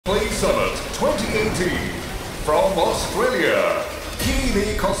from Australia,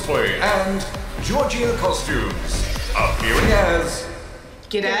 Kiwi Cosplay and Georgia Costumes, appearing as...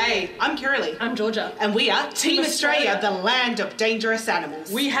 G'day, I'm Kirili. I'm Georgia. And we are Team Australia, the land of dangerous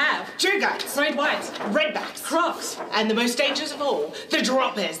animals. We have Dugongs, Great Whites, Redbacks, Crocs, and the most dangerous of all, the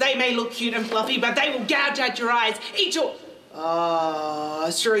Droppers. They may look cute and fluffy, but they will gouge out your eyes, eat your...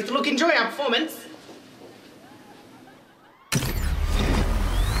 Struth. Look, enjoy our performance.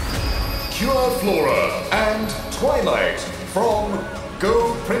 Pure Flora and Twilight from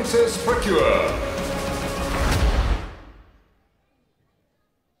Go Princess Precure.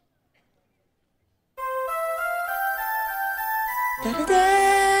誰で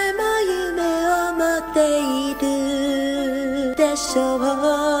も夢を持っているでしょう。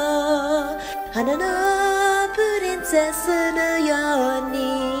花のプリンセスのよう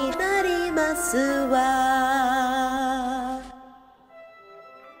になりますわ。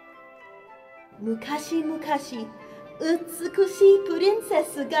昔々美しいプリンセ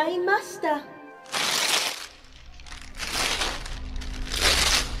スがいました。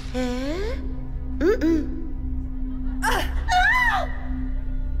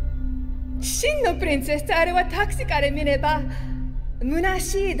真のプリンセスとあれはタクシーから見れば虚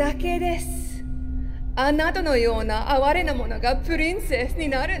しいだけです。あなたのような哀れなものがプリンセスに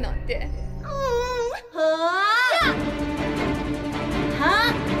なるなんて。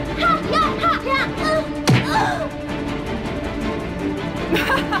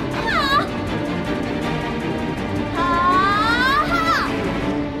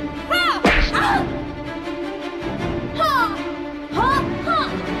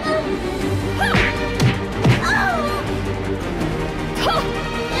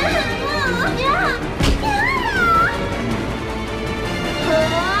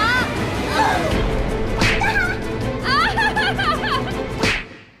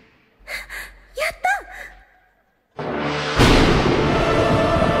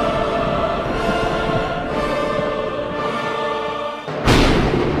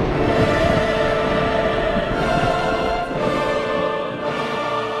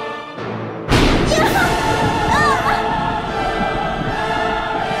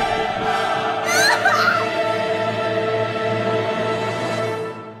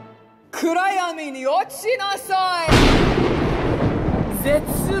暗闇に落ちなさい。絶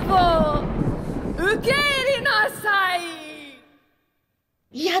望受け入れなさい。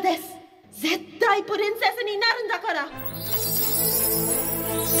嫌です。絶対プリンセスになるんだから。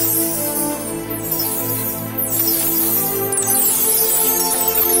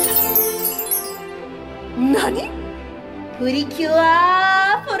何？プリキュ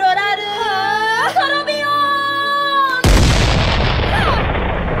アフロラルトロビオン。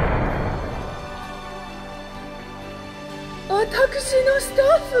私のスタッ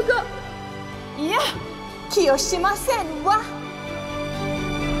フが。いや、気をしませんわ。